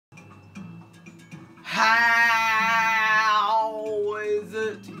How is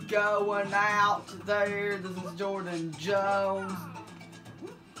it going out there? This is Jordan Jones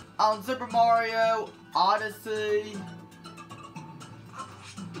on Super Mario Odyssey.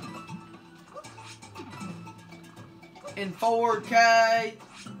 In 4K.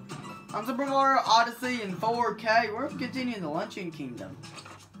 On Super Mario Odyssey in 4K. We're continuing the Luncheon Kingdom.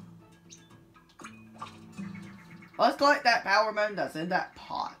 Let's collect that power moon that's in that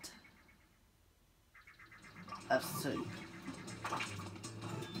pot of soup.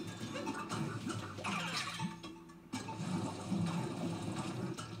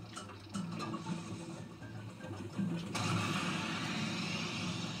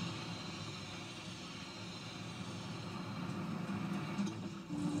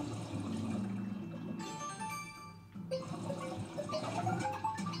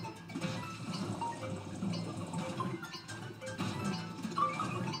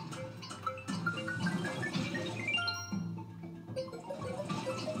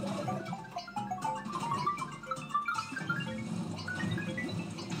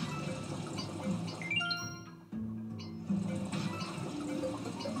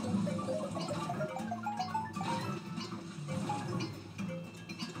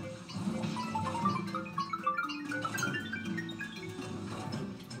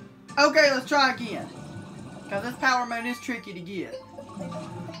 Okay, let's try again. Because this power moon is tricky to get.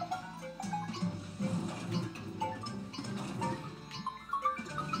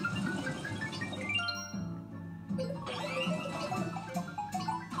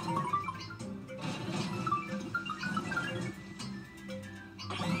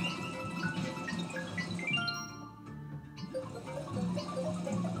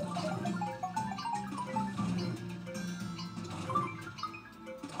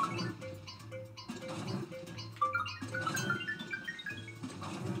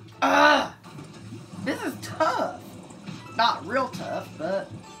 This is tough. Not real tough, but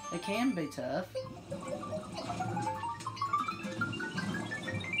it can be tough.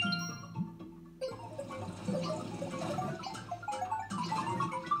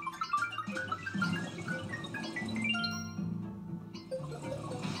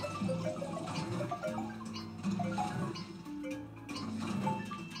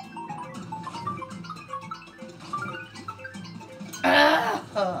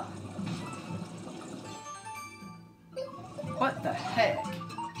 What the heck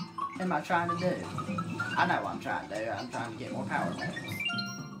am I trying to do? I know what I'm trying to do. I'm trying to get more power moons.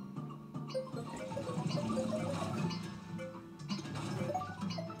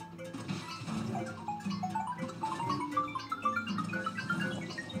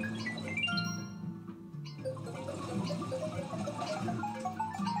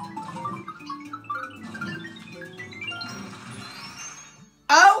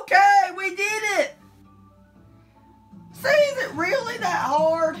 Okay, we did it! See, is it really that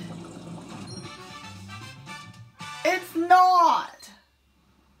hard? It's not!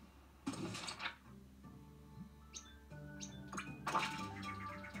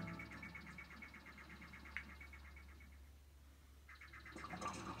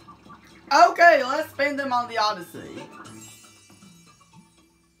 Okay, let's spend them on the Odyssey.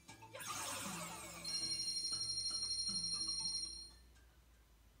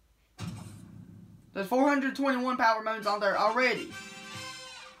 There's 421 power moons on there already.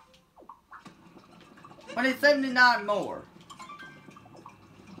 I need 79 more.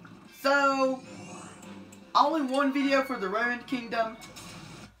 So, only one video for the Ruined Kingdom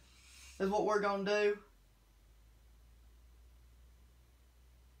is what we're gonna do.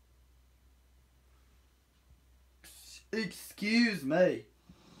 Excuse me.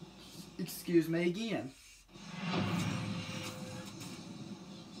 Excuse me again.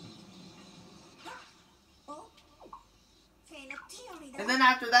 And then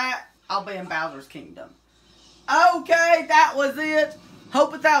after that, I'll be in Bowser's Kingdom. Okay, that was it.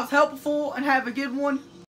 Hope that was helpful and have a good one.